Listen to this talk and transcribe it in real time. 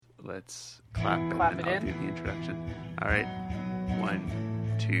let's clap and Clap then it I'll in. do the introduction. All right.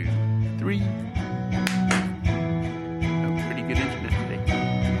 1, 2, 3. Oh, pretty good internet today.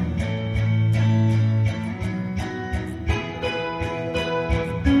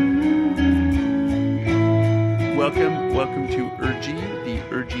 Welcome to Urgy, the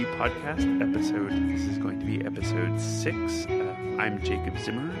Urgy podcast episode. This is going to be episode 6. I'm Jacob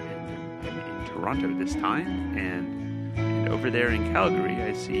Zimmer, and I'm in Toronto this time, and over there in Calgary,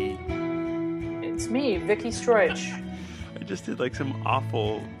 I see... It's me, Vicky Stroich. I just did like some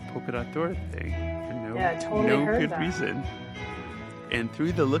awful polka dot door thing for totally heard good that. reason. And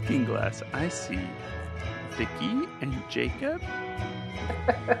through the looking glass, I see Vicky and Jacob,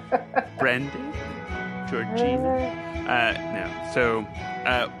 Brendan, Georgina. No.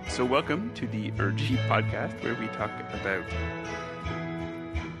 So welcome to the Urgy podcast, where we talk about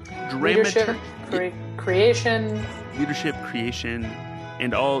Leadership, creation,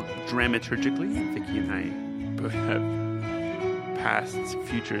 and all dramaturgically. Vicky and I both have pasts,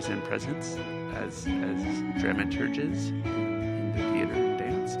 futures, and presents as dramaturges in the theater and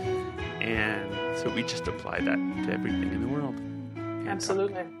dance, and so we just apply that to everything in the world.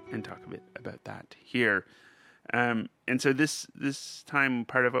 Absolutely. Talk a bit about that here. And so this time,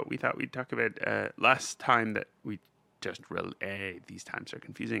 part of what we thought we'd talk about last time that we just these times are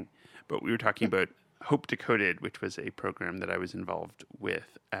confusing, but we were talking about Hope Decoded, which was a program that I was involved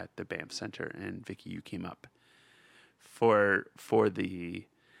with at the Banff Center, and Vicky, you came up for the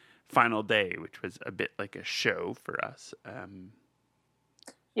final day, which was a bit like a show for us.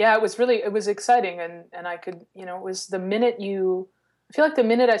 Yeah, it was exciting, and I could, it was the minute I feel like the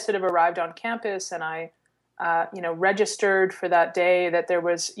minute I sort of arrived on campus and I, registered for that day, that there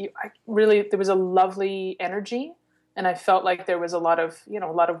was a lovely energy, and I felt like there was a lot of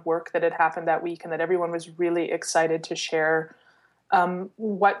work that had happened that week, and that everyone was really excited to share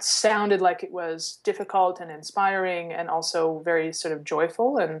what sounded like it was difficult and inspiring, and also very sort of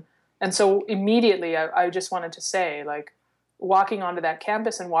joyful, and so immediately I just wanted to say, like, walking onto that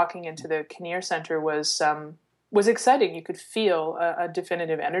campus and walking into the Kinnear Center was exciting. You could feel a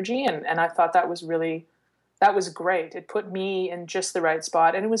definitive energy, and I thought that was great. It put me in just the right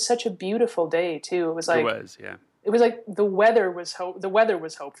spot, and it was such a beautiful day too. It was like the weather was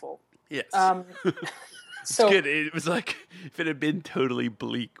hopeful. Yes. So good. It was like, if it had been totally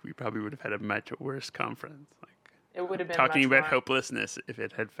bleak, we probably would have had a much worse conference. Like, it would have been talking much about more hopelessness if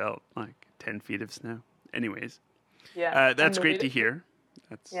it had felt like 10 feet of snow. Anyways, yeah, that's great to hear.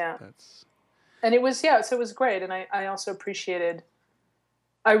 That's. And it was, so it was great. And I also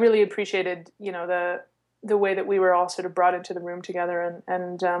really appreciated, the way that we were all sort of brought into the room together,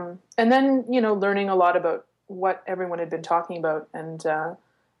 and then, learning a lot about what everyone had been talking about, and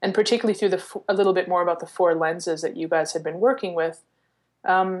particularly through a little bit more about the 4 lenses that you guys had been working with,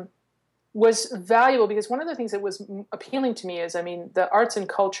 was valuable, because one of the things that was appealing to me is, the arts and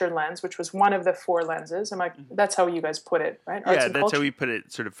culture lens, which was one of the 4 lenses. That's how you guys put it, right? Arts and that's culture. how we put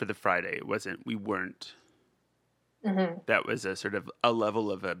it sort of for the Friday. We weren't, that was a sort of a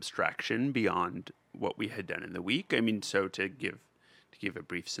level of abstraction beyond what we had done in the week. So to give a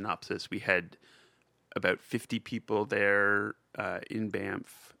brief synopsis, we had about 50 people there in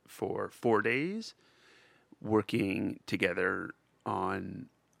Banff for 4 days, working together on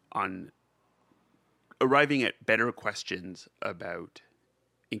arriving at better questions about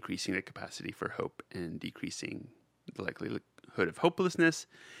increasing the capacity for hope and decreasing the likelihood of hopelessness,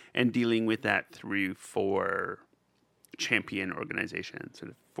 and dealing with that through 4 champion organizations, sort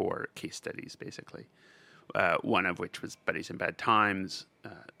of 4 case studies, basically. One of which was Buddies in Bad Times,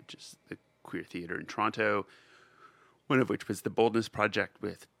 which is the queer theater in Toronto. One of which was the Boldness Project,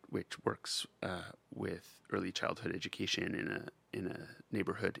 which works with early childhood education in a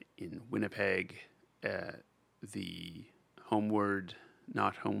neighborhood in Winnipeg. The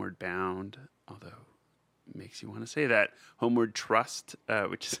Not Homeward Bound, although it makes you want to say that, Homeward Trust,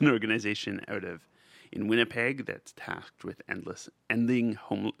 which is an organization in Winnipeg that's tasked with ending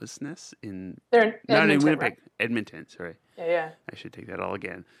homelessness Edmonton, sorry. Yeah. I should take that all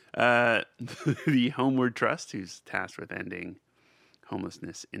again. The Homeward Trust, who's tasked with ending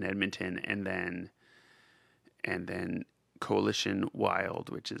homelessness in Edmonton, and then Coalition Wild,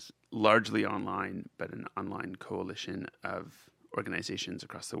 which is largely online, but an online coalition of organizations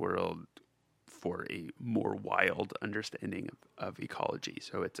across the world for a more wild understanding of ecology.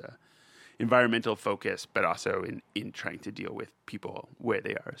 So it's a environmental focus, but also in trying to deal with people where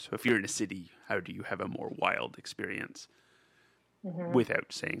they are. So if you're in a city, how do you have a more wild experience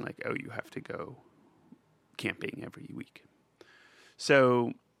without saying, like, oh, you have to go camping every week?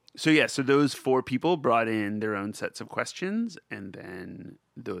 So So those 4 people brought in their own sets of questions, and then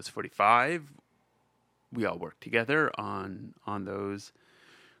those 45, we all worked together on those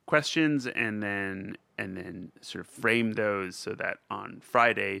questions, and then sort of frame those so that on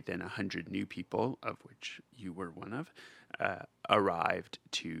Friday, then 100 new people, of which you were one of, arrived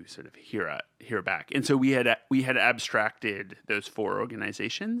to sort of hear back. And so we had abstracted those 4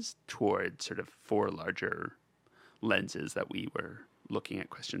 organizations toward sort of 4 larger lenses that we were looking at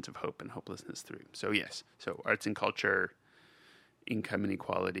questions of hope and hopelessness through. So yes, so arts and culture, income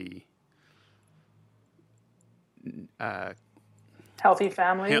inequality, healthy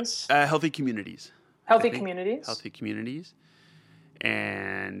families, healthy communities, healthy communities,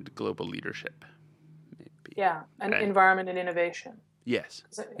 and global leadership. Maybe. Yeah, and environment and innovation. Yes.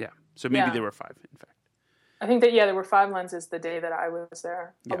 Yeah. So maybe there were 5, in fact. I think that, there were 5 lenses the day that I was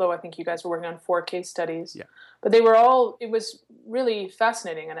there, although I think you guys were working on 4 case studies. Yeah. But it was really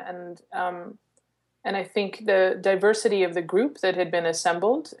fascinating. And I think the diversity of the group that had been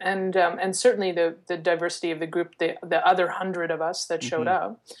assembled, and certainly the diversity of the group, the other 100 of us that showed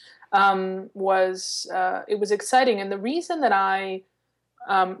up, was exciting. And the reason that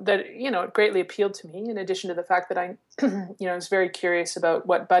it greatly appealed to me, in addition to the fact that I, was very curious about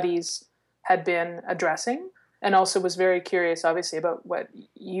what Buddies had been addressing, and also was very curious, obviously, about what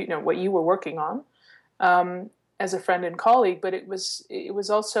you were working on as a friend and colleague. But it was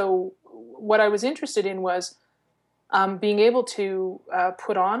also, what I was interested in was being able to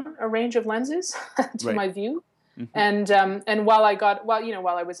put on a range of lenses to my view. Mm-hmm. And while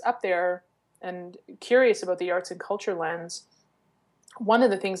I was up there and curious about the arts and culture lens, one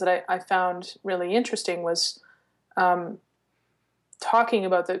of the things that I found really interesting was talking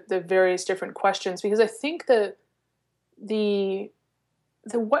about the various different questions, because I think the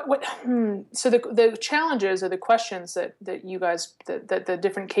challenges or the questions that you guys, that the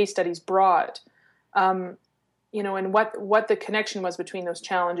different case studies brought, and what the connection was between those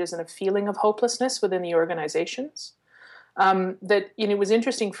challenges and a feeling of hopelessness within the organizations. It was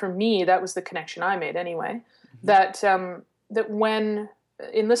interesting for me. That was the connection I made anyway. Mm-hmm. That when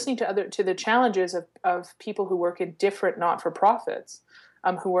in listening to the challenges of people who work in different not-for-profits,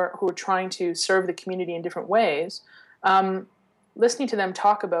 who are trying to serve the community in different ways, listening to them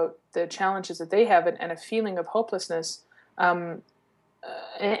talk about the challenges that they have and a feeling of hopelessness, and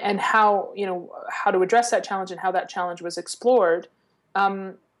how to address that challenge and how that challenge was explored,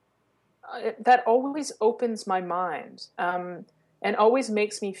 that always opens my mind, and always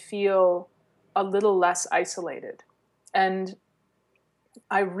makes me feel a little less isolated. And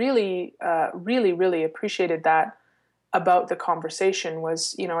I really, really, really appreciated that about the conversation.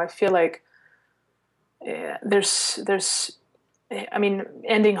 Was, I feel like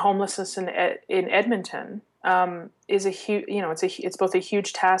ending homelessness in Edmonton is a huge, it's both a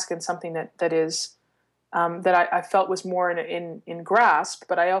huge task and something that is that I felt was more in grasp.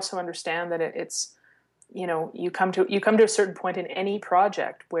 But I also understand that it's, you come to a certain point in any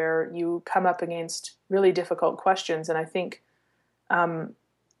project where you come up against really difficult questions, and I think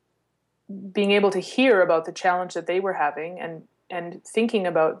being able to hear about the challenge that they were having and thinking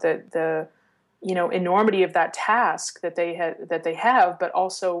about the enormity of that task that they have, but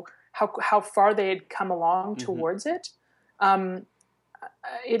also how far they had come along mm-hmm. towards it.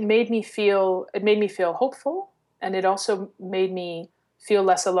 It made me feel hopeful, and it also made me feel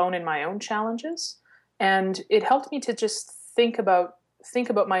less alone in my own challenges. And it helped me to just think about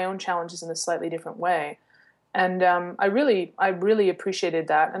my own challenges in a slightly different way. And I really appreciated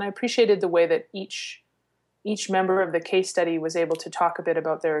that, and I appreciated the way that each member of the case study was able to talk a bit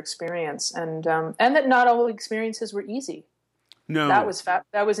about their experience, and that not all experiences were easy. No, that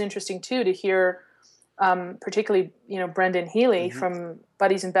was interesting too, to hear, particularly Brendan Healy mm-hmm. from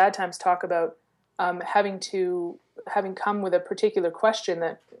Buddies in Bad Times talk about having come with a particular question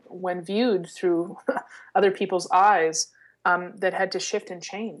that, when viewed through other people's eyes, that had to shift and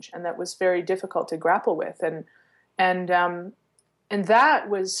change, and that was very difficult to grapple with, and that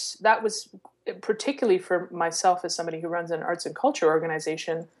was particularly for myself as somebody who runs an arts and culture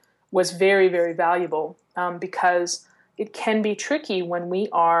organization, was very, very valuable, because it can be tricky when we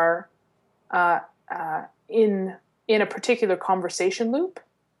are in a particular conversation loop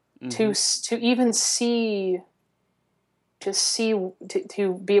mm-hmm. to even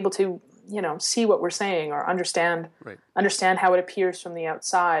to be able to see what we're saying, or understand how it appears from the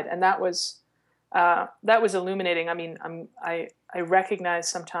outside. And that was illuminating. I mean, I recognize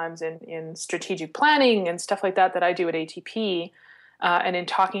sometimes in strategic planning and stuff like that I do at ATP, and in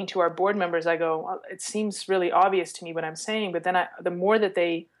talking to our board members, I go, well, it seems really obvious to me what I'm saying, but then the more that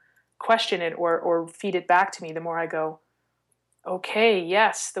they question it or feed it back to me, the more I go, okay,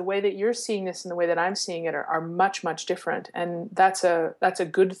 yes, the way that you're seeing this and the way that I'm seeing it are much, much different. And that's a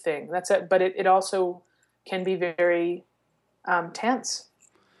good thing. But it also can be very tense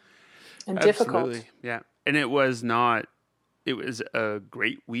and difficult. Absolutely. Yeah. And it was a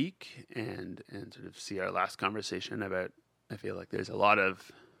great week, and sort of see our last conversation about, I feel like there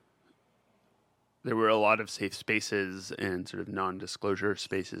were a lot of safe spaces and sort of non-disclosure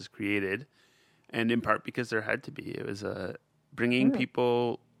spaces created, and in part because there had to be. It was bringing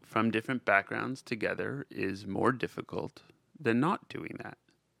people from different backgrounds together is more difficult than not doing that.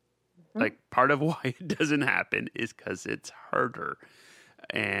 Like, part of why it doesn't happen is because it's harder,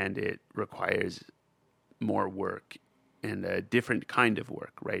 and it requires more work and a different kind of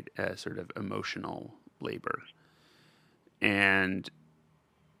work, right? A sort of emotional labor. And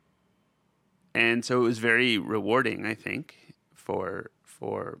so it was very rewarding, I think, for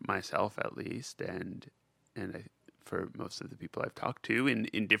myself at least, and for most of the people I've talked to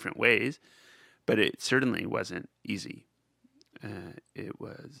in different ways. But it certainly wasn't easy. It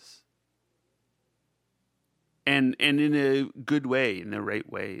was, and in a good way, in the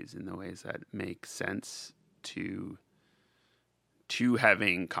right ways, in the ways that make sense to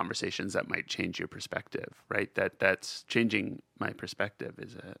having conversations that might change your perspective, right? That's changing my perspective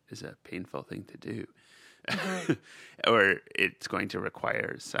is a painful thing to do. Mm-hmm. Or it's going to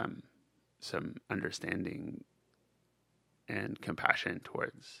require some understanding and compassion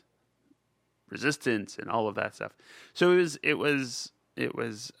towards resistance and all of that stuff. So it was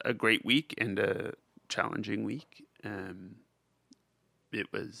a great week and a challenging week.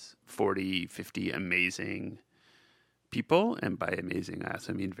 It was 40, 50 amazing people, and by amazing I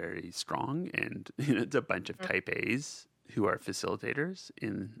also mean very strong, and it's a bunch of type A's who are facilitators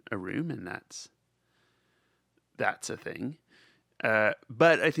in a room, and that's a thing.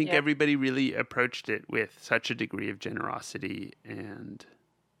 But I think everybody really approached it with such a degree of generosity and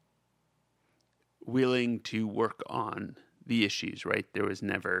willing to work on the issues, right? There was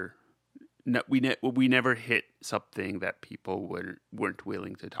never we never hit something that people weren't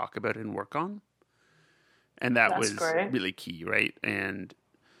willing to talk about and work on. And that's was great. Really key, right? And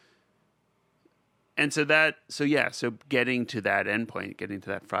so getting to that endpoint, getting to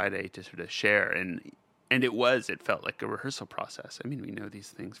that Friday to sort of share, and it felt like a rehearsal process. I mean, we know these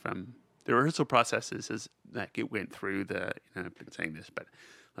things from the rehearsal processes, is like it went through I've been saying this, but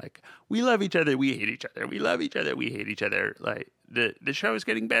like, we love each other, we hate each other, we love each other, we hate each other. Like, the show is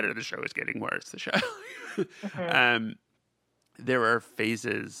getting better, the show is getting worse, the show. Mm-hmm. There are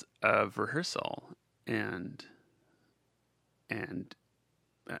phases of rehearsal and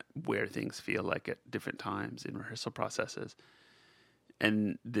where things feel like at different times in rehearsal processes,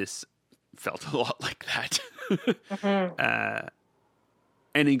 and this felt a lot like that. Mm-hmm.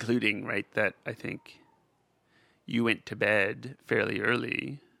 And including, right, that I think you went to bed fairly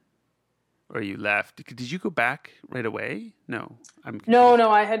early, or you left. Did you go back right away? No,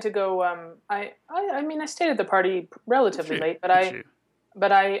 No. I had to go. I mean, I stayed at the party relatively late, but I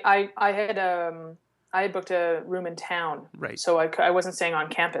had booked a room in town, right? So I wasn't staying on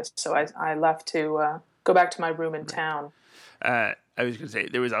campus, so I left to go back to my room in town. I was going to say,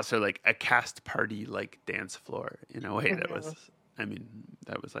 there was also like a cast party like dance floor in a way. Mm-hmm.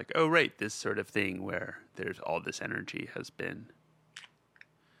 That was like, oh right, this sort of thing where there's all this energy has been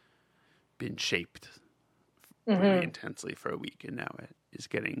shaped really intensely for a week, and now it is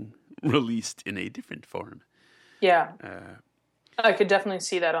getting released in a different form. Yeah. I could definitely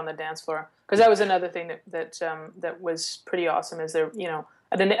see that on the dance floor, because that was another thing that was pretty awesome. Is there,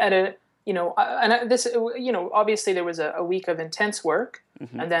 obviously there was a week of intense work,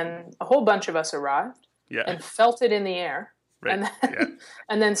 mm-hmm. and then a whole bunch of us arrived, and felt it in the air, right. And then,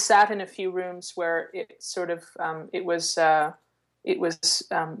 and then sat in a few rooms where it sort of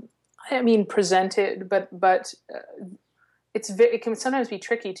presented, but it can sometimes be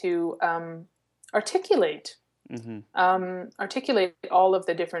tricky to articulate. Mm-hmm. Articulate all of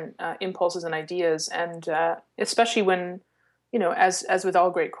the different impulses and ideas, and especially when, as with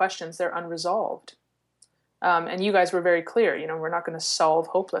all great questions, they're unresolved. And you guys were very clear. We're not going to solve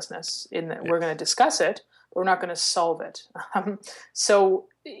hopelessness. We're going to discuss it, but we're not going to solve it. So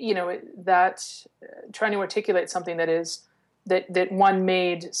that trying to articulate something that one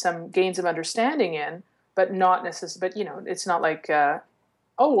made some gains of understanding in, but not necessarily. But it's not like the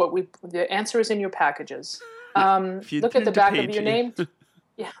answer is in your packages. Look at the back of your name.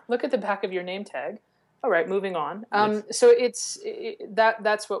 Yeah, look at the back of your name tag. All right, moving on. Yes. So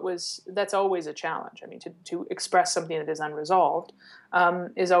that's always a challenge. I mean, to express something that is unresolved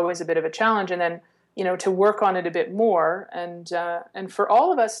is always a bit of a challenge. And then to work on it a bit more, and for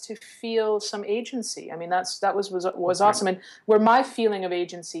all of us to feel some agency. I mean, that was awesome. And where my feeling of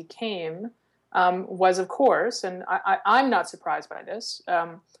agency came was, of course, and I'm not surprised by this,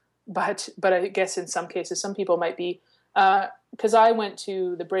 but I guess in some cases, some people might be, because I went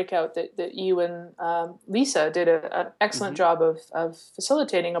to the breakout that you and Lisa did an excellent job of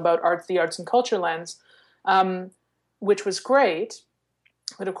facilitating about the arts and culture lens, which was great.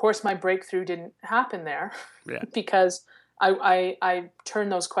 But of course, my breakthrough didn't happen there because I turn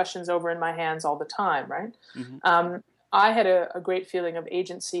those questions over in my hands all the time, right? Mm-hmm. I had a great feeling of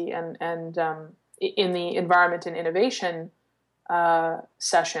agency and in the environment and innovation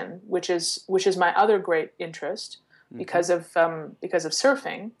session, which is my other great interest because of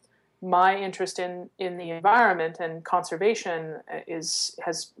surfing. My interest in the environment and conservation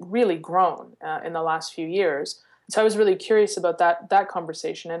has really grown in the last few years. So I was really curious about that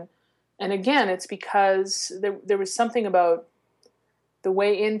conversation, and again, it's because there was something about the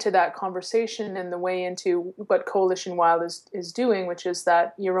way into that conversation and the way into what Coalition Wild is doing, which is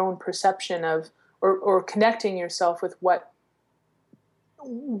that your own perception of or connecting yourself with what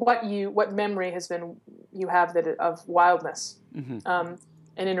memory has been you have of wildness, and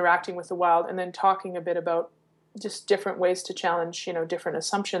interacting with the wild, and then talking a bit about just different ways to challenge different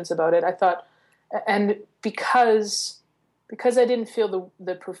assumptions about it. I thought. And because I didn't feel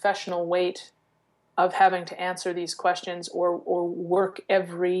the professional weight of having to answer these questions or work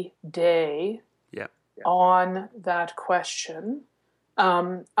every day on that question,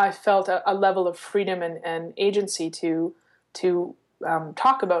 I felt a level of freedom and agency to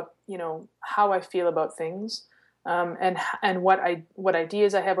talk about how I feel about things, and what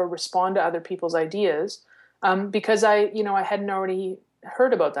ideas I have, or respond to other people's ideas, because I hadn't already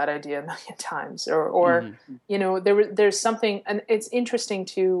heard about that idea a million times, or there's something, and it's interesting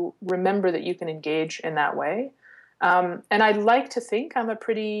to remember that you can engage in that way. And I like to think I'm a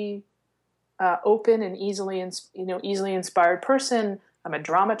pretty open and easily inspired person. I'm a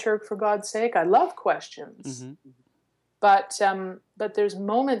dramaturg, for God's sake. I love questions, but there's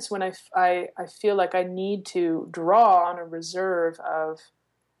moments when I feel like I need to draw on a reserve of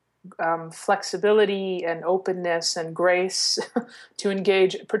flexibility and openness and grace to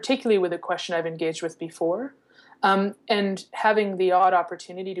engage, particularly with a question I've engaged with before. And having the odd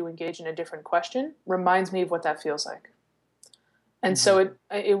opportunity to engage in a different question reminds me of what that feels like. And so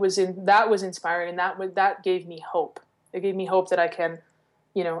that was inspiring, and that gave me hope. It gave me hope that I can,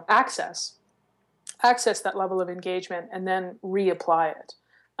 access that level of engagement and then reapply it.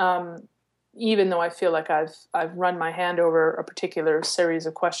 Even though I feel like I've run my hand over a particular series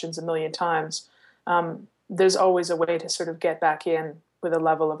of questions a million times, there's always a way to sort of get back in with a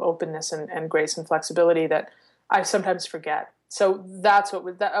level of openness and grace and flexibility that I sometimes forget. So that's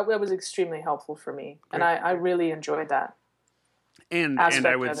that was extremely helpful for me, and I really enjoyed that. And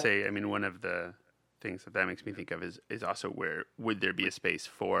I would say, I mean, one of the things that makes me think of is also where would there be a space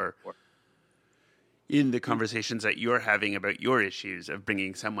for, in the conversations that you're having about your issues, of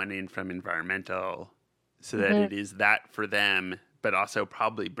bringing someone in from environmental so that it is that for them, but also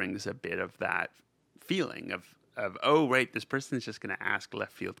probably brings a bit of that feeling of oh, right, this person's just going to ask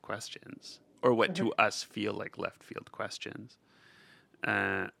left field questions, or what to us feel like left field questions,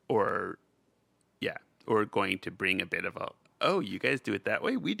 or going to bring a bit of oh, you guys do it that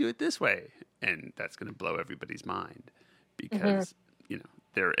way, we do it this way. And that's going to blow everybody's mind because,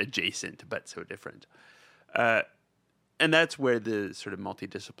 they're adjacent but so different. And that's where the sort of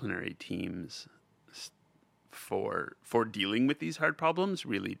multidisciplinary teams for dealing with these hard problems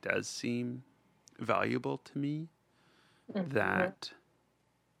really does seem valuable to me. That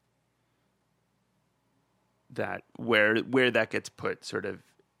where that gets put sort of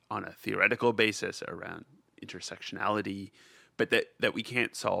on a theoretical basis around intersectionality, but that we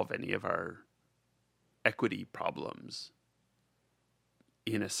can't solve any of our equity problems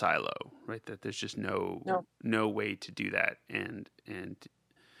in a silo, right? That there's just no way to do that, and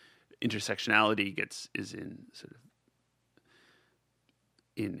intersectionality is in sort of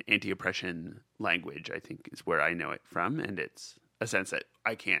in anti-oppression language, I think, is where I know it from, and it's a sense that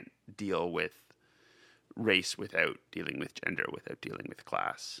I can't deal with race without dealing with gender, without dealing with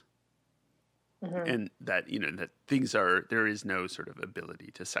class. And that, that things there is no sort of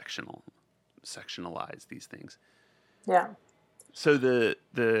ability to sectionalize these things. Yeah. So the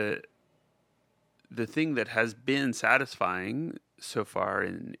thing that has been satisfying so far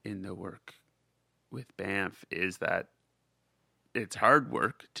in the work with Banff is that it's hard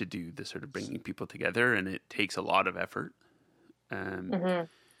work to do the sort of bringing people together, and it takes a lot of effort, and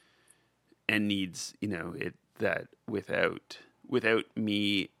needs, that without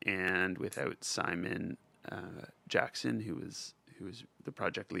me and without Simon Jackson, who was the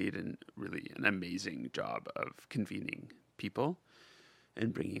project lead and really an amazing job of convening people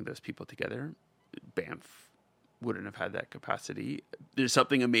and bringing those people together, Banff wouldn't have had that capacity. There's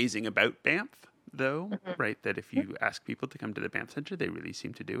something amazing about Banff, though, right? That if you ask people to come to the Banff Center, they really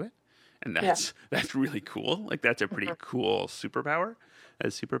seem to do it. And that's really cool. Like, that's a pretty cool superpower,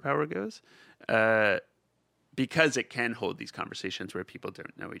 as superpower goes, because it can hold these conversations where people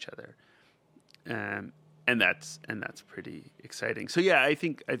don't know each other, and that's pretty exciting. So yeah, I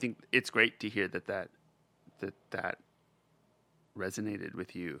think it's great to hear that resonated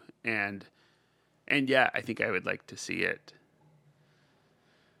with you, and yeah, I think I would like to see it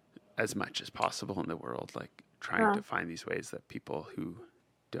as much as possible in the world, like trying to find these ways that people who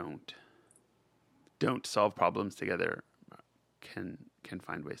don't solve problems together can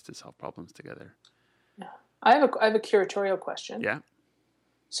find ways to solve problems together. Yeah. I have a curatorial question. Yeah.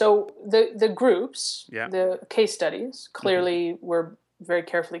 So the groups, yeah. the case studies, clearly were very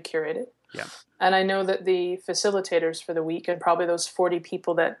carefully curated. Yeah. And I know that the facilitators for the week and probably those 40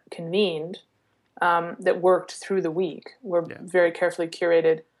 people that convened, that worked through the week, were very carefully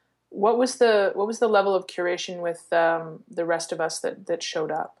curated. What was the level of curation with the rest of us that showed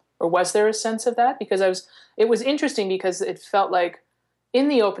up? Or was there a sense of that? Because it was interesting because it felt like in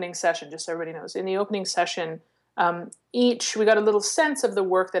the opening session, just so everybody knows, in the opening session, we got a little sense of the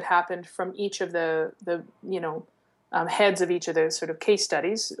work that happened from each of the heads of each of the sort of case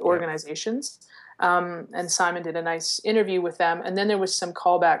studies organizations. And Simon did a nice interview with them, and then there was some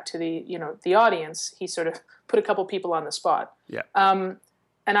callback to the audience. He sort of put a couple people on the spot. Yeah.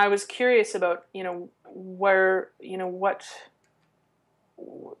 And I was curious about where what.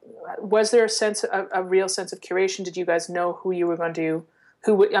 Was there a real sense of curation? Did you guys know who you were going to?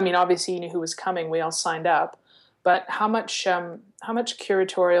 Obviously you knew who was coming. We all signed up, but how much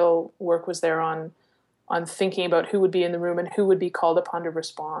curatorial work was there on thinking about who would be in the room and who would be called upon to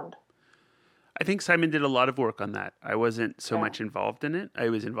respond? I think Simon did a lot of work on that. I wasn't so much involved in it. I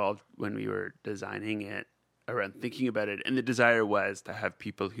was involved when we were designing it, around thinking about it, and the desire was to have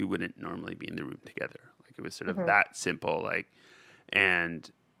people who wouldn't normally be in the room together. Like, it was sort of that simple, like. And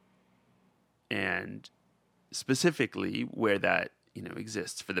specifically where that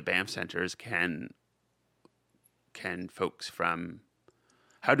exists for the Banff centers, can folks from,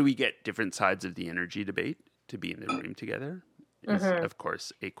 how do we get different sides of the energy debate to be in the room together? Is of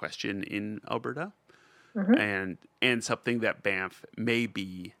course a question in Alberta, and something that Banff may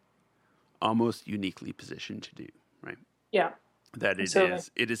be almost uniquely positioned to do, right? Yeah, that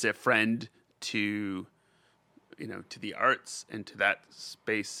it is a friend to. To the arts and to that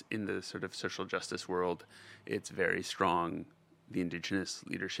space in the sort of social justice world. It's very strong. The Indigenous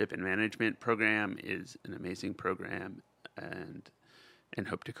Leadership and Management program is an amazing program, and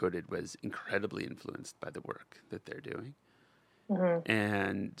Hope Decoded was incredibly influenced by the work that they're doing.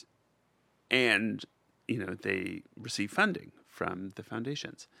 And they receive funding from the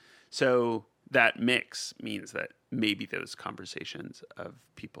foundations. So that mix means that maybe those conversations of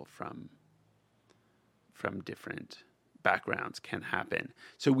people from different backgrounds can happen.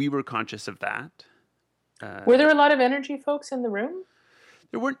 So we were conscious of that. Were there a lot of energy folks in the room?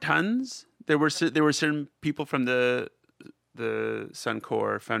 There weren't tons. There were certain people from the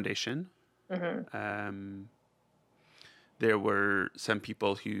Suncor Foundation. There were some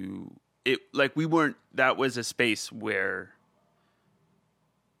people who that was a space where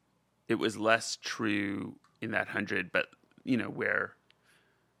it was less true in that 100, but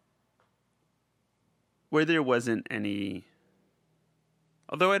where there wasn't any,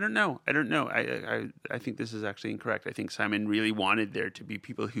 although I don't know. I think this is actually incorrect. I think Simon really wanted there to be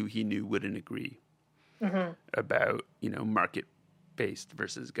people who he knew wouldn't agree about, market-based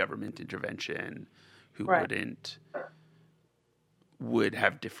versus government intervention, who would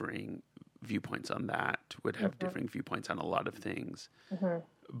have differing viewpoints on that, would have differing viewpoints on a lot of things,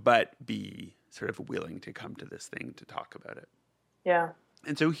 but be sort of willing to come to this thing to talk about it. Yeah.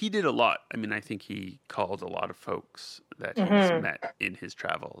 And so he did a lot. I mean, I think he called a lot of folks that he's met in his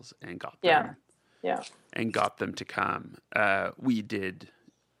travels and got them, and got them to come. We did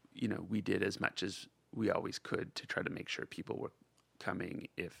as much as we always could to try to make sure people were coming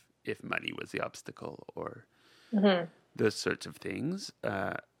if money was the obstacle or those sorts of things.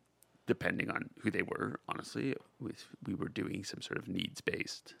 Depending on who they were, honestly, we were doing some sort of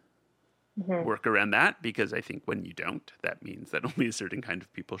needs-based work around that, because I think when you don't, that means that only a certain kind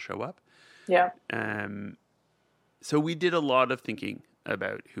of people show up. Yeah. So we did a lot of thinking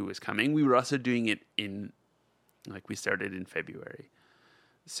about who was coming. We were also doing it we started in February.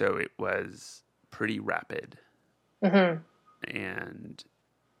 So it was pretty rapid. and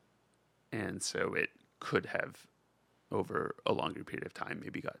so it could have, over a longer period of time,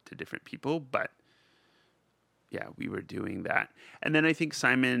 maybe got to different people. But yeah, we were doing that. And then I think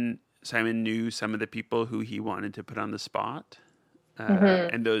Simon knew some of the people who he wanted to put on the spot.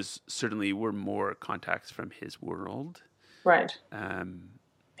 And those certainly were more contacts from his world. Right.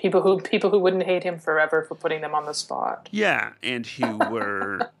 People who wouldn't hate him forever for putting them on the spot. Yeah. And who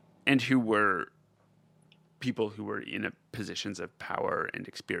were people who were in positions of power and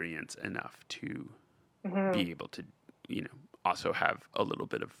experience enough to be able to, also have a little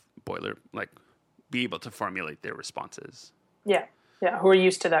bit of be able to formulate their responses. Yeah. Yeah. Who are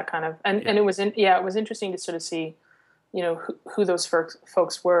used to that kind of, and it was interesting to sort of see, who those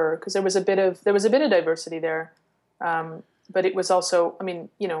folks were, because there was a bit of diversity there. But it was also,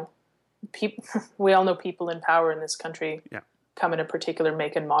 people, we all know people in power in this country come in a particular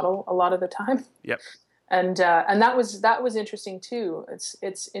make and model a lot of the time. Yep. And that was interesting too.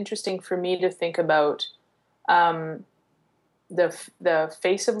 It's interesting for me to think about the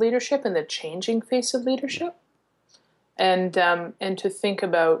face of leadership and the changing face of leadership, and to think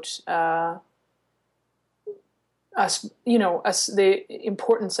about us, the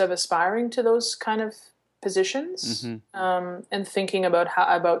importance of aspiring to those kind of positions, and thinking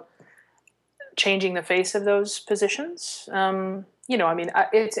about changing the face of those positions.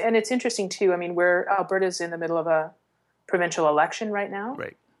 It's interesting too. Alberta's in the middle of a provincial election right now,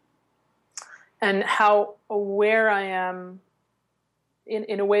 right? And how aware I am,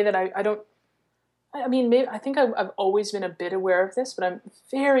 in a way that I don't. Maybe, I think I've always been a bit aware of this, but I'm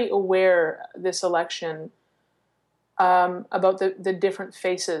very aware this election about the different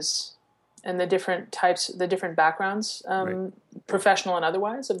faces and the different types, the different backgrounds, right, professional and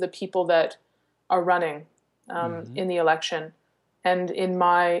otherwise, of the people that are running in the election. And in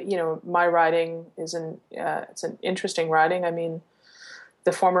my riding is it's an interesting riding.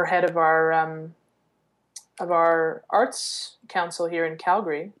 The former head of our arts council here in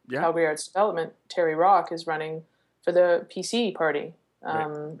Calgary, Calgary Arts Development, Terry Rock, is running for the PC party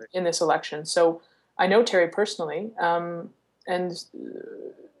in this election. So I know Terry personally, there's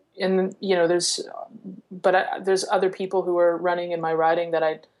other people who are running in my riding that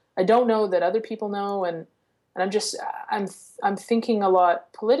I don't know that other people know, and I'm thinking a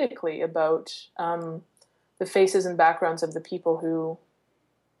lot politically about the faces and backgrounds of the people who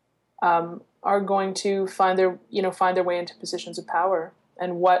are going to find their way into positions of power,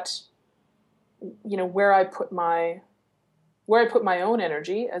 and where I put my own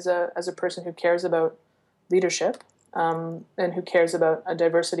energy as a person who cares about leadership, and who cares about a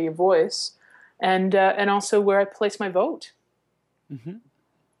diversity of voice, and also where I place my vote. Mm-hmm.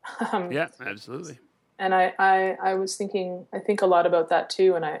 Yeah, absolutely. And I was thinking, I think a lot about that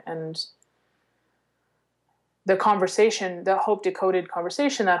too, and the conversation, the Hope Decoded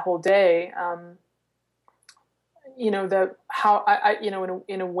conversation that whole day, in a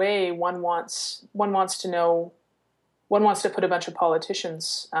way, one wants to put a bunch of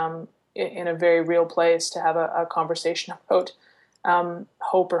politicians in a very real place to have a conversation about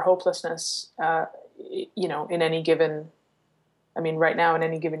hope or hopelessness, in any given, right now, in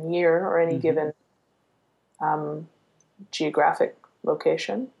any given year or any given geographic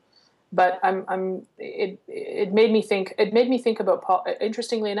location. But it made me think about,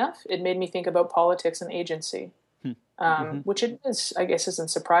 interestingly enough, it made me think about politics and agency, which it is, I guess, isn't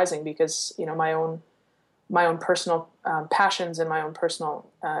surprising, because, my own personal passions and my own personal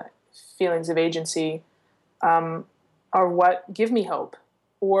feelings of agency are what give me hope,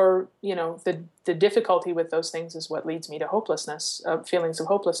 or, the difficulty with those things is what leads me to hopelessness, feelings of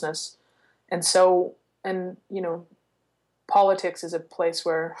hopelessness. And so, politics is a place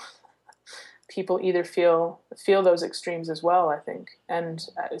where people either feel those extremes as well, I think. And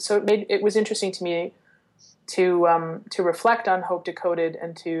so it was interesting to me to reflect on Hope Decoded,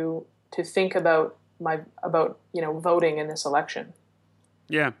 and to think about voting in this election.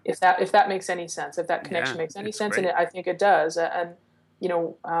 Yeah. If that makes any sense, if that connection makes any sense, great. And I think it does. And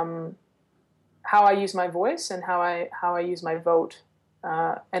how I use my voice and how I use my vote,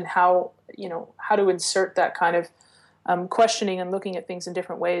 and how to insert that kind of questioning and looking at things in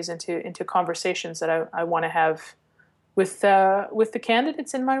different ways into conversations that I want to have with the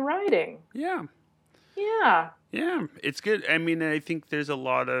candidates in my riding. Yeah. Yeah. Yeah, it's good. I think there's a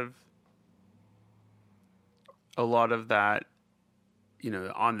lot of that,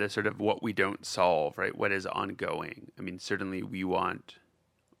 on the sort of what we don't solve, right? What is ongoing. Certainly we want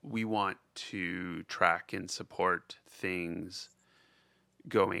to track and support things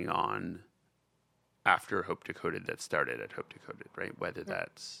going on after Hope Decoded that started at Hope Decoded, right? Whether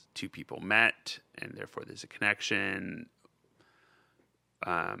that's two people met and therefore there's a connection,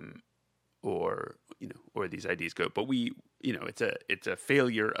 or or these ideas go. But it's a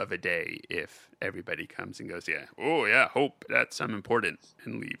failure of a day if everybody comes and goes, yeah, oh yeah, hope, that's some important,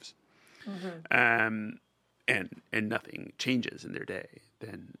 and leaves. And nothing changes in their day.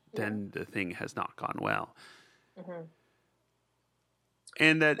 Then the thing has not gone well.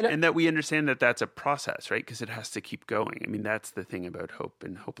 And that we understand that that's a process, right? Because it has to keep going. I mean, that's the thing about hope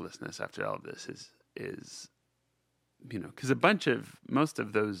and hopelessness after all of this is because most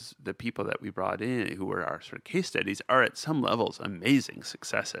of the people that we brought in who were our sort of case studies are at some levels amazing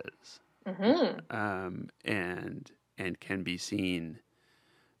successes, and can be seen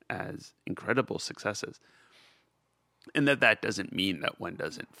as incredible successes, and that doesn't mean that one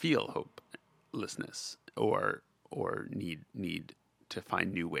doesn't feel hopelessness or need to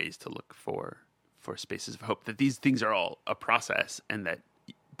find new ways to look for spaces of hope. That these things are all a process, and that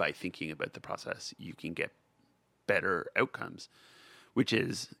by thinking about the process, you can get better outcomes, which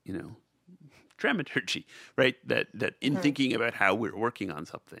is, dramaturgy, right? That in thinking about how we're working on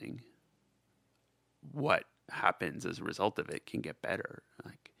something, what happens as a result of it can get better.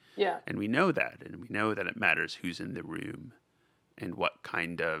 And we know that, and we know that it matters who's in the room and what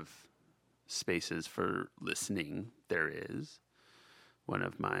kind of spaces for listening there is. One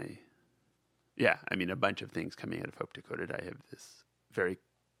of my, a bunch of things coming out of Hope Decoded. I have this very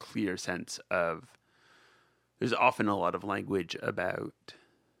clear sense of, there's often a lot of language about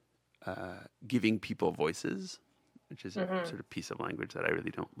giving people voices, which is a sort of piece of language that I really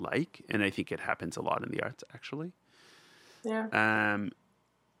don't like. And I think it happens a lot in the arts, actually. Yeah.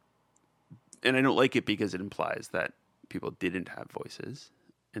 And I don't like it because it implies that people didn't have voices,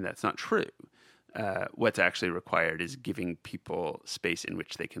 and that's not true. What's actually required is giving people space in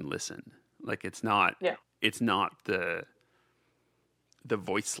which they can listen. Like it's not the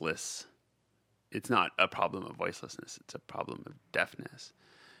voiceless. It's not a problem of voicelessness. It's a problem of deafness,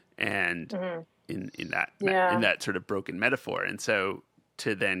 and in that sort of broken metaphor. And so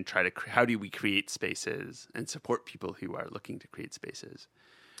to then try to how do we create spaces and support people who are looking to create spaces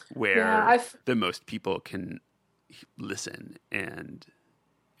where the most people can listen and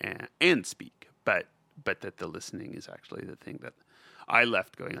speak, but that the listening is actually the thing that I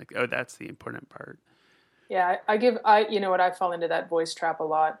left going like, oh, that's the important part. Yeah, I fall into that voice trap a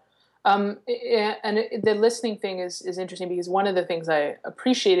lot. The listening thing is interesting because one of the things I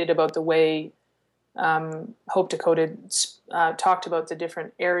appreciated about the way Hope Decoded talked about the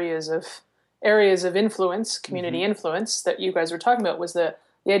different areas of influence, community influence that you guys were talking about was the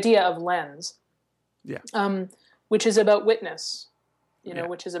idea of lens, which is about witness,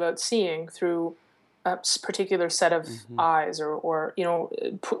 which is about seeing through a particular set of eyes or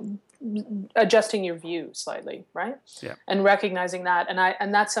adjusting your view slightly, right? Yeah. And recognizing that,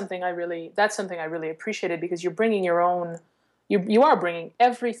 and that's something I really appreciated because you're bringing your own, you are bringing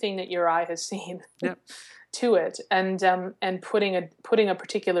everything that your eye has seen to it, and putting a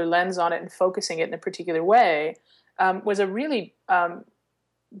particular lens on it and focusing it in a particular way was a really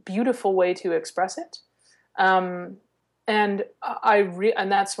beautiful way to express it. And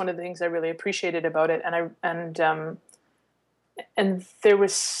that's one of the things I really appreciated about it. And there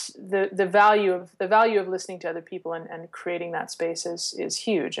was the value of listening to other people and creating that space is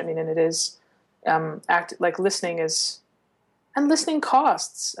huge. I mean, and it is listening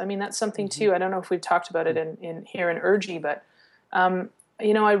costs. I mean, that's something too. I don't know if we've talked about it in here in Urgy, but I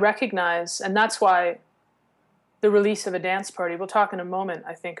recognize, and that's why the release of A Dance Party. We'll talk in a moment,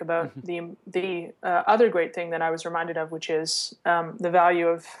 I think, about the other great thing that I was reminded of, which is the value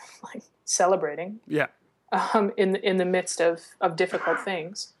of celebrating. Yeah. In the midst of difficult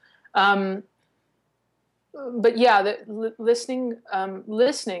things. But yeah, listening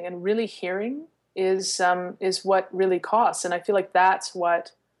and really hearing is what really costs. And I feel like that's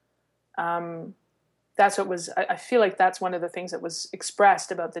what was, I feel like that's one of the things that was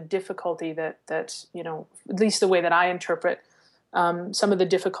expressed about the difficulty that at least the way that I interpret some of the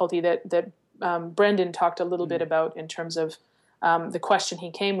difficulty that Brendan talked a little bit about in terms of the question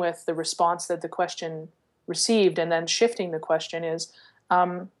he came with, the response that the question received, and then shifting the question is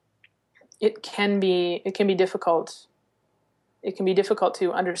it can be difficult. It can be difficult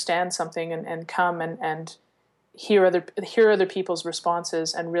to understand something and come and hear other people's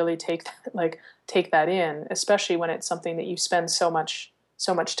responses and really take that in, especially when it's something that you spend so much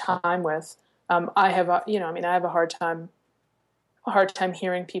time with. I have a hard time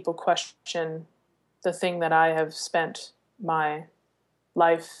hearing people question the thing that I have spent my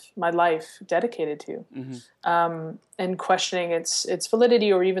life dedicated to, and questioning its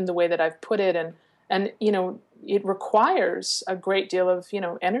validity or even the way that I've put it, and it requires a great deal of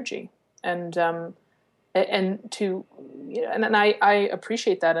energy, and and to, and I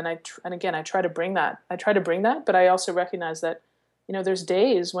appreciate that, and again I try to bring that, but I also recognize that, there's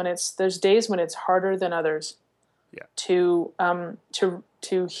days when it's harder than others. Yeah. To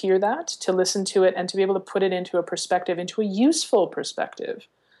hear that, to listen to it, and to be able to put it into a perspective, into a useful perspective.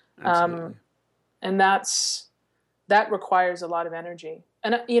 Absolutely. And that requires a lot of energy.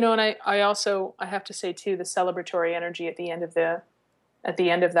 And I also, I have to say too, the celebratory energy at the end of that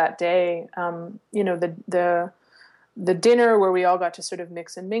day, the dinner where we all got to sort of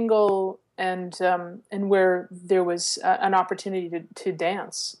mix and mingle, and where there was an opportunity to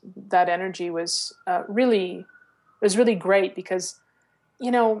dance. That energy was really great, because,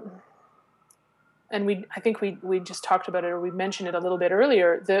 and I think we just talked about it, or we mentioned it a little bit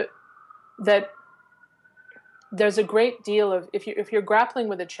earlier, that there's a great deal of, if you're grappling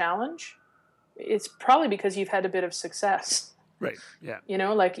with a challenge, it's probably because you've had a bit of success. Right. Yeah.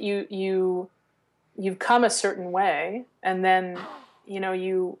 Like you've come a certain way, and then,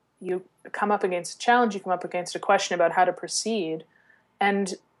 you come up against a challenge, you come up against a question about how to proceed.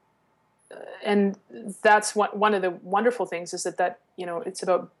 And that's one of the wonderful things, is that, it's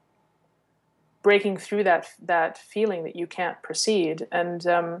about breaking through that feeling that you can't proceed. And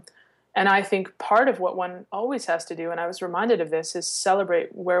I think part of what one always has to do, and I was reminded of this, is celebrate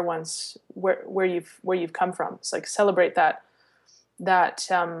where you've come from. It's like celebrate that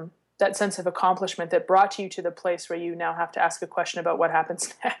sense of accomplishment that brought you to the place where you now have to ask a question about what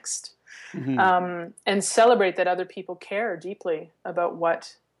happens next. Mm-hmm. And celebrate that other people care deeply about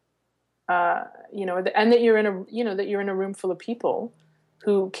what, and that you're in a room full of people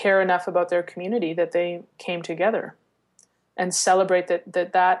who care enough about their community that they came together. And celebrate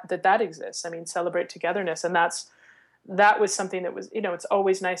that exists. I mean, celebrate togetherness, and that was something that was, it's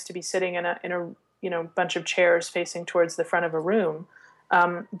always nice to be sitting in a bunch of chairs facing towards the front of a room,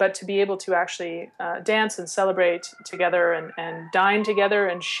 but to be able to actually dance and celebrate together and dine together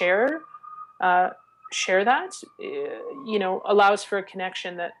and share that, allows for a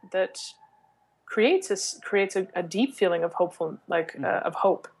connection that creates a deep feeling of hopeful, of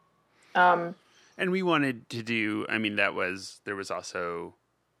hope. And we wanted to do, there was also,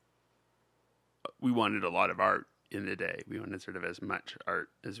 we wanted a lot of art in the day. We wanted sort of as much art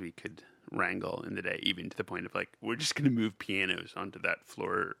as we could wrangle in the day, even to the point of we're just going to move pianos onto that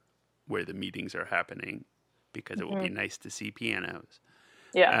floor where the meetings are happening, because it will be nice to see pianos.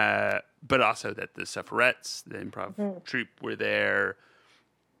 Yeah. But also that the Suffragettes, the improv troupe, were there.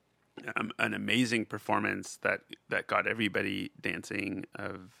 An amazing performance that got everybody dancing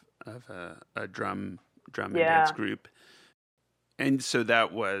of a drum and dance group. And so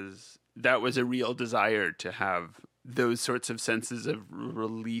that was a real desire to have those sorts of senses of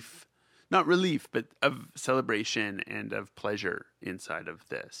not relief, but of celebration and of pleasure inside of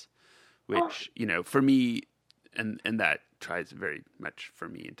this, which, for me, and that tries very much for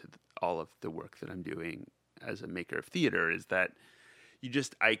me into all of the work that I'm doing as a maker of theater, is that and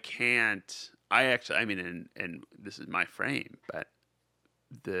this is my frame, but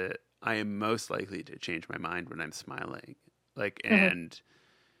I am most likely to change my mind when I'm smiling, and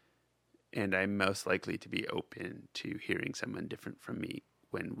I'm most likely to be open to hearing someone different from me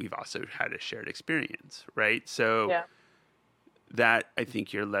when we've also had a shared experience, right? So that, I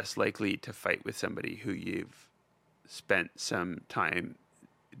think, you're less likely to fight with somebody who you've spent some time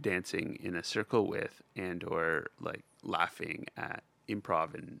dancing in a circle with, and or laughing at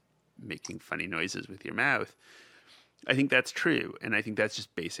improv and making funny noises with your mouth. I think that's true, and I think that's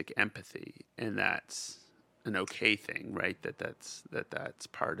just basic empathy, and that's an okay thing, right? That's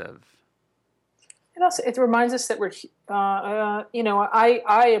part of. And also, it reminds us that we're, I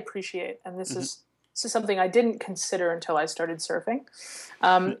appreciate, and this is something I didn't consider until I started surfing,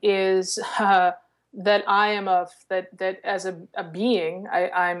 is that I am that as a being,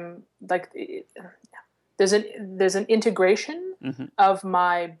 I'm like, there's an integration of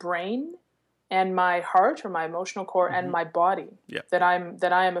my brain and my heart, or my emotional core, and my body. Yeah. That I'm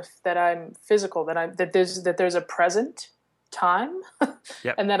physical. That there's a present time,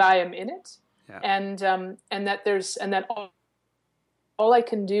 and that I am in it. Yeah. And that all I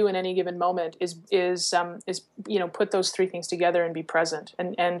can do in any given moment is put those three things together and be present,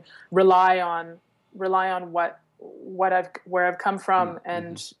 and rely on where I've come from,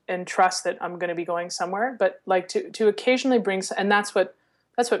 and trust that I'm going to be going somewhere. But to occasionally bring, and that's what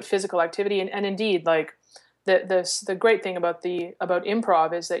physical activity, and indeed the great thing about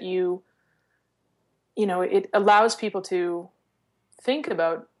improv is that it allows people to think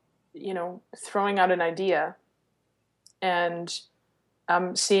about throwing out an idea and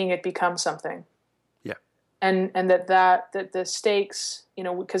seeing it become something. Yeah. And that the stakes,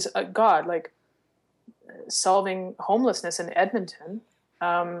 because God, solving homelessness in Edmonton,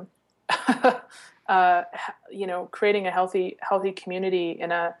 um, creating a healthy community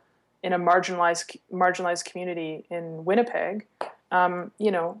in a marginalized community in Winnipeg,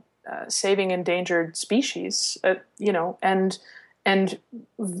 saving endangered species, and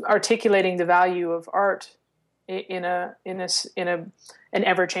articulating the value of art in an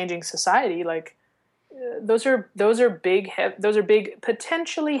ever changing society. Like those are big,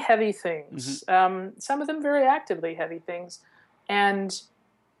 potentially heavy things. Some of them very actively heavy things, and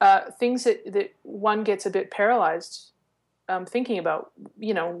things that one gets a bit paralyzed thinking about.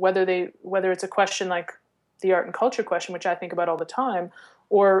 Whether it's a question like the art and culture question, which I think about all the time,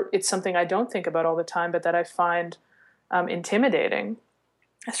 or it's something I don't think about all the time, but that I find intimidating.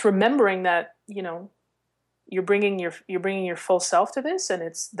 It's remembering that you're bringing your full self to this, and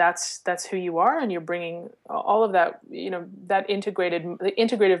that's who you are, and you're bringing all of that, that the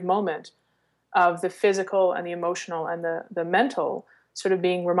integrative moment of the physical and the emotional and the mental, sort of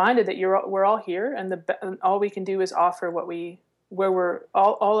being reminded that we're all here, and all we can do is offer where we're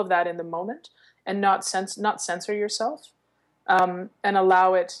all of that in the moment, and not censor yourself, and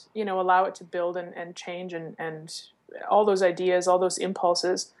allow it to build and change, and all those ideas, all those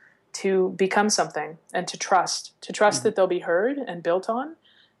impulses to become something, and to trust that they'll be heard and built on.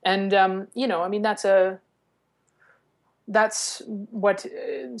 And that's what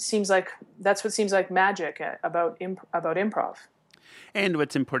seems like magic about improv. And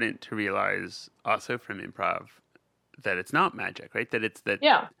what's important to realize also from improv, that it's not magic, right? That it's that.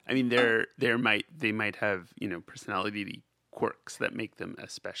 Yeah. I mean, they might have personality quirks that make them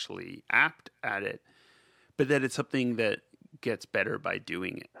especially apt at it, but that it's something that gets better by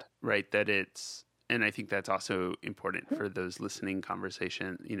doing it, right? And I think that's also important for those listening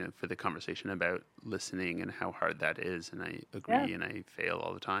conversation, for the conversation about listening and how hard that is. And I agree, and I fail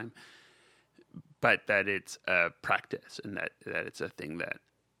all the time, but that it's a practice, and that it's a thing that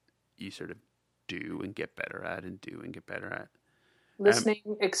you sort of do and get better at, and do and get better at. Listening,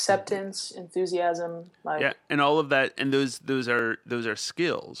 acceptance, enthusiasm, and all of that, and those are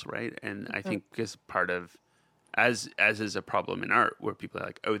skills, right? And I think as part of, as is a problem in art, where people are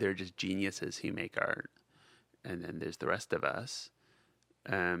like, oh, they're just geniuses who make art, and then there's the rest of us,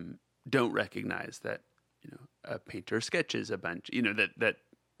 don't recognize that a painter sketches a bunch,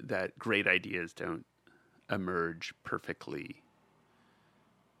 that great ideas don't emerge perfectly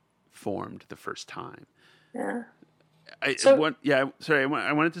formed the first time. Yeah. I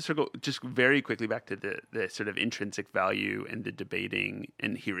wanted to circle just very quickly back to the sort of intrinsic value and the debating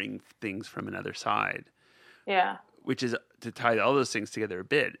and hearing things from another side. Yeah. Which is, to tie all those things together a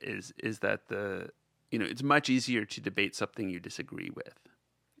bit, is that it's much easier to debate something you disagree with.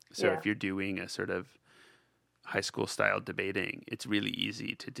 So if you're doing a sort of high school style debating, it's really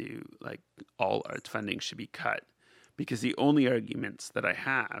easy to do like all arts funding should be cut, because the only arguments that I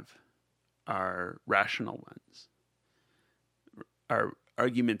have are rational ones, are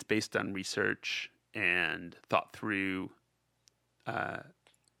arguments based on research and thought through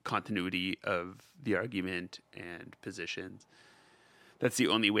continuity of the argument and positions. That's the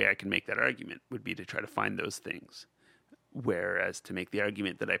only way I can make that argument, would be to try to find those things. Whereas to make the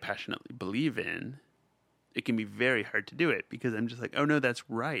argument that I passionately believe in, it can be very hard to do it, because I'm just like, oh no, that's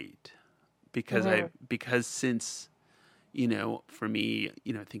right. Because because since, for me,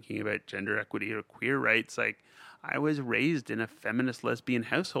 thinking about gender equity or queer rights, like I was raised in a feminist lesbian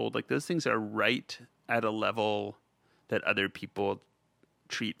household. Like those things are right at a level that other people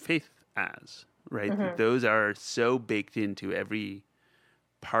treat faith as, right? Those are so baked into every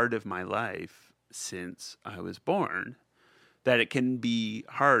part of my life since I was born, that it can be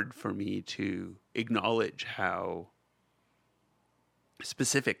hard for me to acknowledge how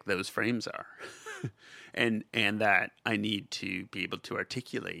specific those frames are. and that I need to be able to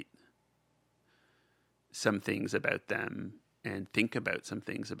articulate some things about them and think about some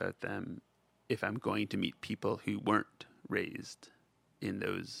things about them if I'm going to meet people who weren't raised in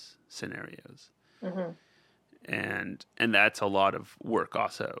those scenarios. And that's a lot of work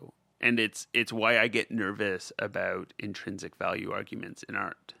also. And it's why I get nervous about intrinsic value arguments in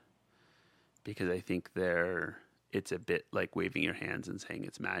art, because I think it's a bit like waving your hands and saying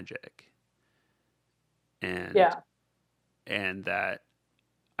it's magic. And that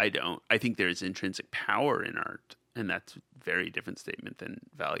I think there's intrinsic power in art, and that's a very different statement than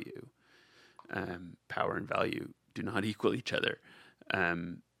value. Power and value do not equal each other.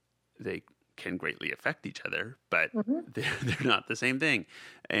 They can greatly affect each other, but they're not the same thing.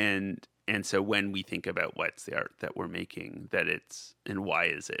 And so when we think about what's the art that we're making, that it's, and why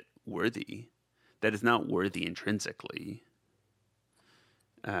is it worthy, that is not worthy intrinsically,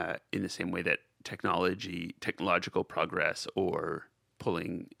 in the same way that technological progress or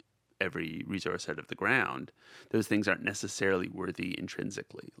pulling every resource out of the ground, those things aren't necessarily worthy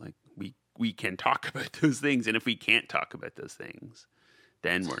intrinsically. Like we can talk about those things, and if we can't talk about those things,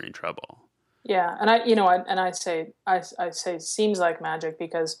 then we're in trouble. Yeah, and I say seems like magic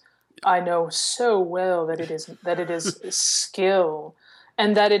because I know so well that it is skill,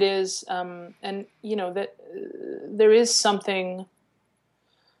 and that it is, and that there is something,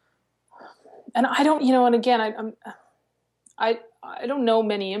 and I don't, and again, I don't know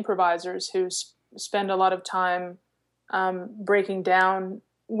many improvisers who spend a lot of time breaking down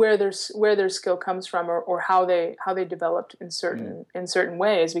where their skill comes from, or how they developed in certain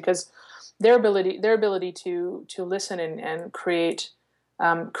ways, because their ability to listen and create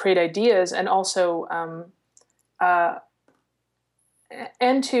ideas, and also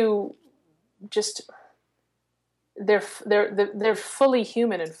and to just they're fully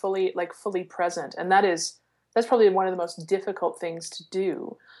human and fully present, and that's probably one of the most difficult things to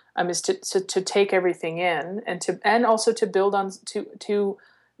do, is to take everything in, and also to build on, to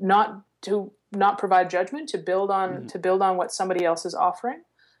not provide judgment, to build on what somebody else is offering.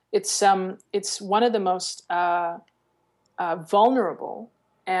 It's one of the most vulnerable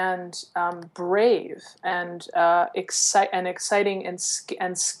and brave and exciting and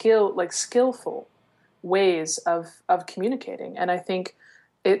skillful ways of communicating. And I think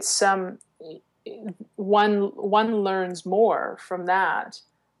it's one learns more from that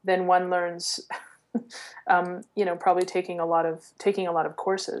than one learns probably taking a lot of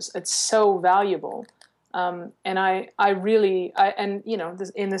courses. It's so valuable. And I really in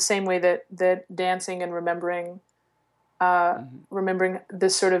the same way that dancing and remembering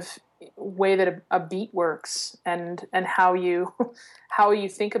this sort of way that a beat works, and how you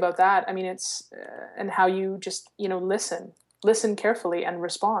think about that. I mean, it's and how you just listen carefully and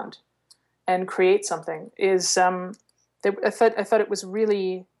respond and create something is. I thought it was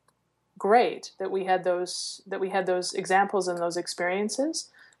really great that we had those examples and those experiences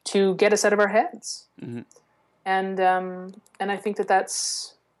to get us out of our heads. Mm-hmm. And I think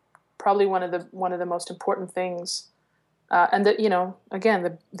that's probably one of the most important things. And that,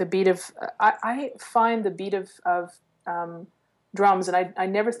 again, the beat of, I find the beat of drums, and I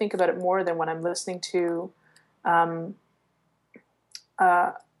never think about it more than when I'm listening to,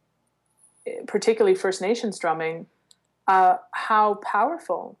 particularly First Nations drumming, how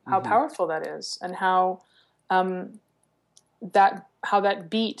powerful that is, and how that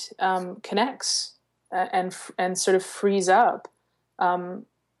beat connects and sort of frees up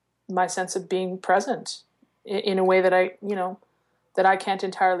my sense of being present in a way that I can't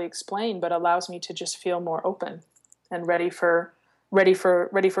entirely explain, but allows me to just feel more open and ready for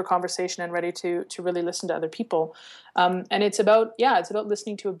conversation, and ready to really listen to other people. And it's about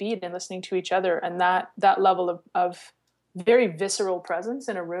listening to a beat and listening to each other, and that level of very visceral presence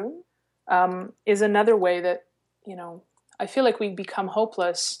in a room is another way that I feel like we become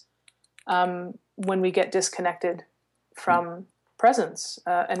hopeless when we get disconnected from presence,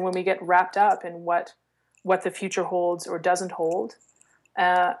 and when we get wrapped up in what the future holds or doesn't hold.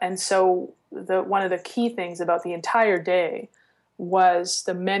 And so one of the key things about the entire day was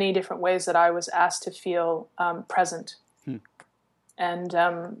the many different ways that I was asked to feel present. And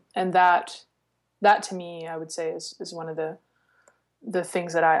that to me, I would say is one of the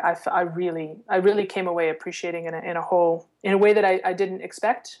things that I really came away appreciating in a way that I didn't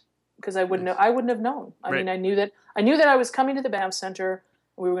expect, because I wouldn't have known. I mean, I knew that I was coming to the Banff Center.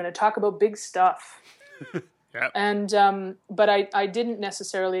 We were going to talk about big stuff. Yep. And but I didn't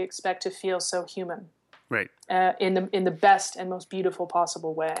necessarily expect to feel so human, right? In the best and most beautiful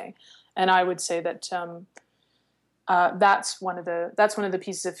possible way. And I would say that that's one of the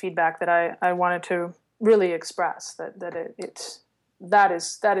pieces of feedback that I wanted to really express,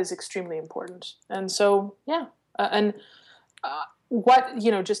 that is extremely important. And so what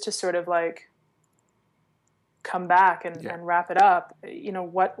just to sort of like come back and wrap it up,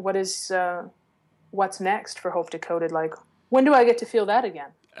 what is what's next for Hope Decoded? Like, when do I get to feel that again?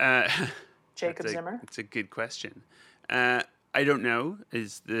 Jacob Zimmer? It's a good question. I don't know.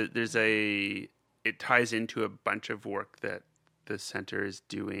 It ties into a bunch of work that the center is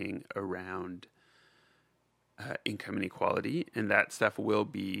doing around income inequality, and that stuff will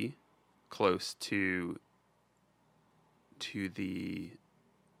be close to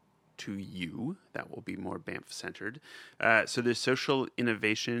you. That will be more Banff centered. So there's social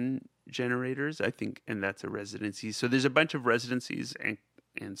innovation generators, I think, and that's a residency. So there's a bunch of residencies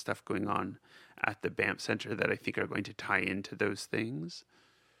and stuff going on at the Banff Center that I think are going to tie into those things.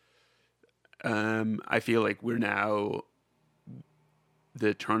 I feel like we're now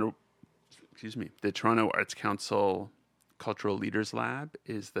the Toronto the Toronto Arts Council Cultural Leaders Lab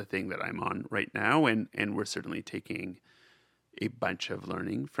is the thing that I'm on right now, and we're certainly taking a bunch of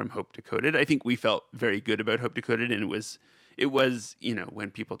learning from Hope Decoded. I think we felt very good about Hope Decoded, and it was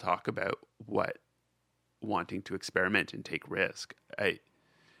when people talk about wanting to experiment and take risk,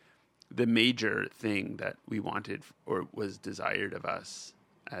 the major thing that we wanted or was desired of us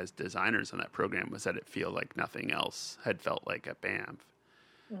as designers on that program was that it feel like nothing else had felt like at Banff.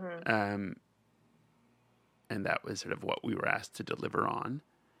 Mm-hmm. And that was sort of what we were asked to deliver on.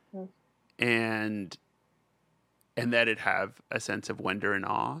 Mm-hmm. And that it have a sense of wonder and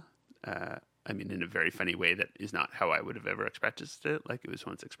awe. In a very funny way that is not how I would have ever expressed it. Like, it was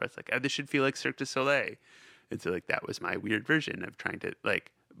once expressed like, this should feel like Cirque du Soleil. And so, like, that was my weird version of trying to,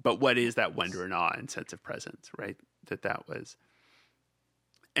 like, but what is that wonder and awe and sense of presence, right? That was.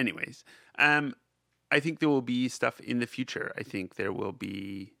 Anyways, I think there will be stuff in the future. I think there will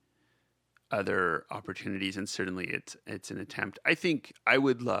be other opportunities, and certainly it's an attempt. I think I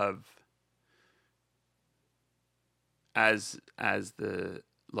would love, as the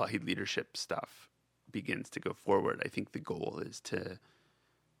Lougheed leadership stuff begins to go forward, I think the goal is to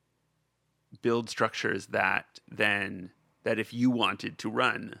build structures that if you wanted to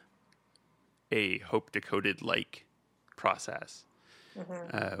run a Hope Decoded like process,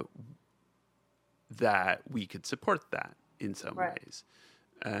 mm-hmm. That we could support that in some ways.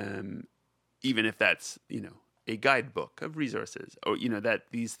 Even if that's, a guidebook of resources, or, that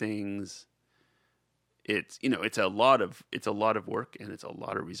these things, it's a lot of work, and it's a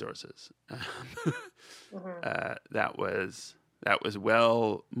lot of resources. Mm-hmm. That was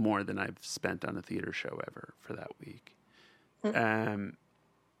well more than I've spent on a theater show ever for that week. Mm-hmm.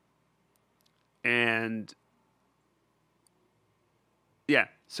 And yeah,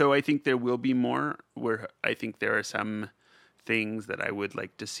 so I think there will be more, where I think there are some things that I would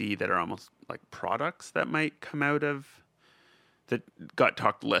like to see that are almost like products that might come out of, that got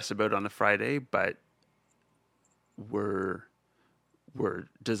talked less about on the Friday, but were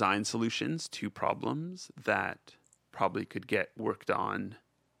design solutions to problems that probably could get worked on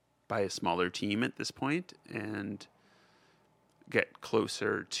by a smaller team at this point, and get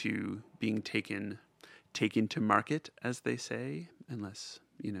closer to being taken to market, as they say, unless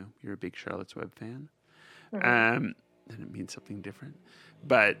you're a big Charlotte's Web fan. Mm-hmm. Then it means something different.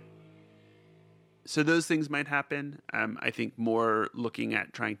 But so those things might happen. I think more looking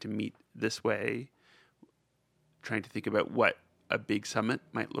at trying to meet this way, trying to think about what a big summit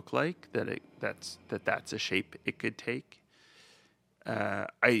might look like, that's a shape it could take. I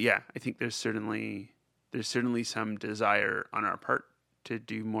think there's certainly some desire on our part to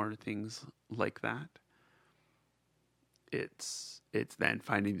do more things like that. It's then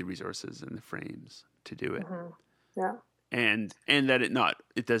finding the resources and the frames to do it. Mm-hmm. Yeah. And that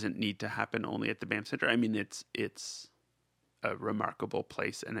it doesn't need to happen only at the Banff Center. I mean, it's a remarkable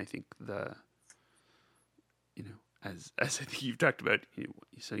place, and I think as I think you've talked about,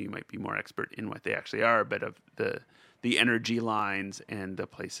 so you might be more expert in what they actually are, but of the energy lines and the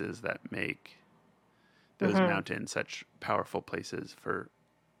places that make those mm-hmm. mountains such powerful places for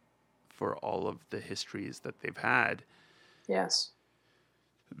all of the histories that they've had. Yes.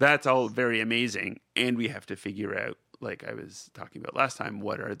 That's all very amazing, and we have to figure out, like I was talking about last time,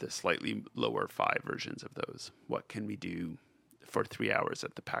 what are the slightly lower 5 versions of those? What can we do for 3 hours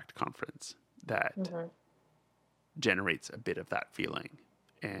at the PACT conference that mm-hmm. generates a bit of that feeling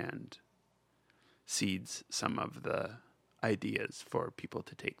and seeds some of the ideas for people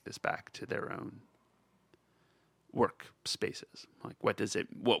to take this back to their own work spaces? Like,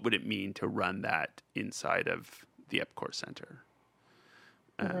 what would it mean to run that inside of the EPCOR Center?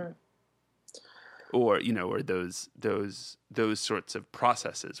 Mm-hmm. Or those sorts of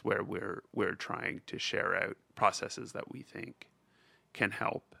processes where we're trying to share out processes that we think can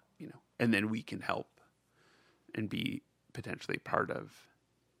help, and then we can help and be potentially part of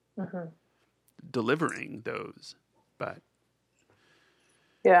mm-hmm. delivering those. But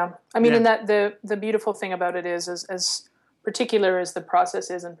yeah, and that the beautiful thing about it is as particular as the process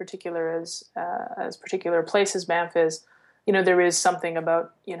is, and particular as particular places Banff is, there is something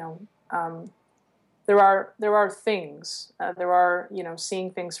about there are things, there are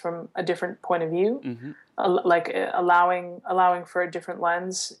seeing things from a different point of view, mm-hmm. Like allowing for a different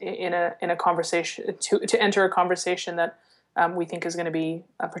lens in a conversation, to enter a conversation that we think is going to be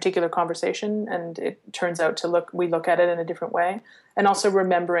a particular conversation, and it turns out we look at it in a different way, and also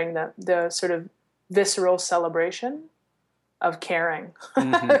remembering that the sort of visceral celebration of caring,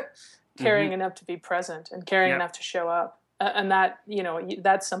 mm-hmm. caring mm-hmm. enough to be present, and caring enough to show up, and that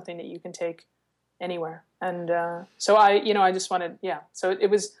that's something that you can take anywhere. And so I just wanted, so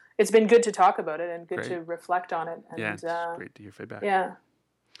it's it's been good to talk about it and good Great. to reflect on it. And, yeah, it's great to hear feedback. Yeah.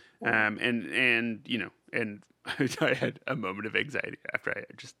 And you know, and I had a moment of anxiety after I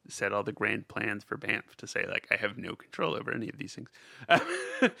just said all the grand plans for Banff to say, like, I have no control over any of these things.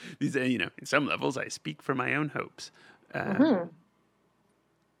 These, you know, in some levels, I speak for my own hopes. And,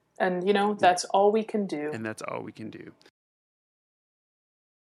 you know, that's all we can do. And that's all we can do.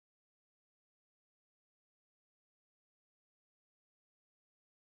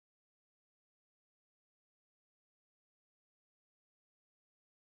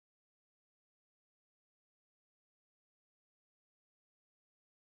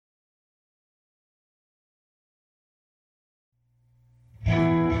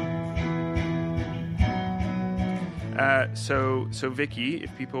 So Vicky,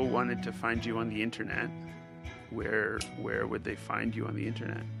 if people wanted to find you on the internet, where would they find you on the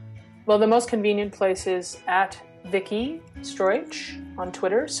internet? Well, the most convenient place is at Vicky Stroich on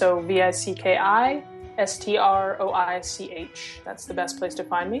Twitter. So VICKI STROICH. That's the best place to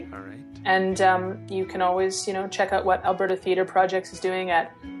find me. All right. And you can always, you know, check out what Alberta Theatre Projects is doing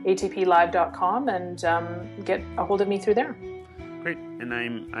at atplive.com and get a hold of me through there. Great. And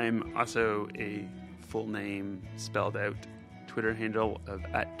I'm also a full name spelled out Twitter handle of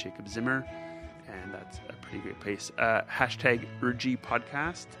 @JacobZimmer, and that's a pretty great place. Hashtag Urgy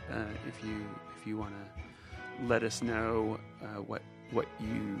Podcast. If you want to let us know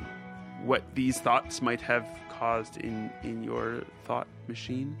what these thoughts might have caused in your thought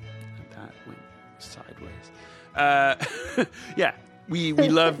machine. That went sideways. Yeah, we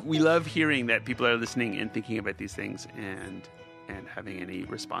love hearing that people are listening and thinking about these things and having any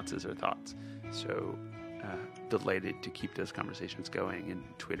responses or thoughts. So delighted to keep those conversations going, and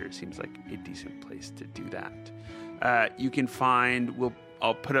Twitter seems like a decent place to do that. You can find,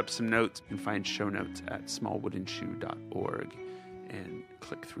 I'll put up some notes. You can find show notes at smallwoodenshoe.org and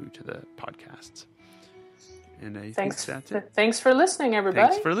click through to the podcasts. And I think that's it. Thanks for listening, everybody.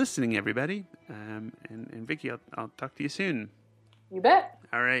 Thanks for listening, everybody. And Vicky, I'll talk to you soon. You bet.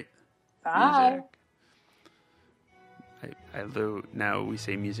 All right. Bye. Music. Although now we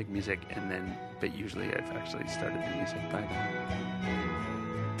say music, but usually I've actually started the music by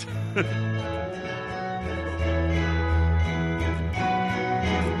then.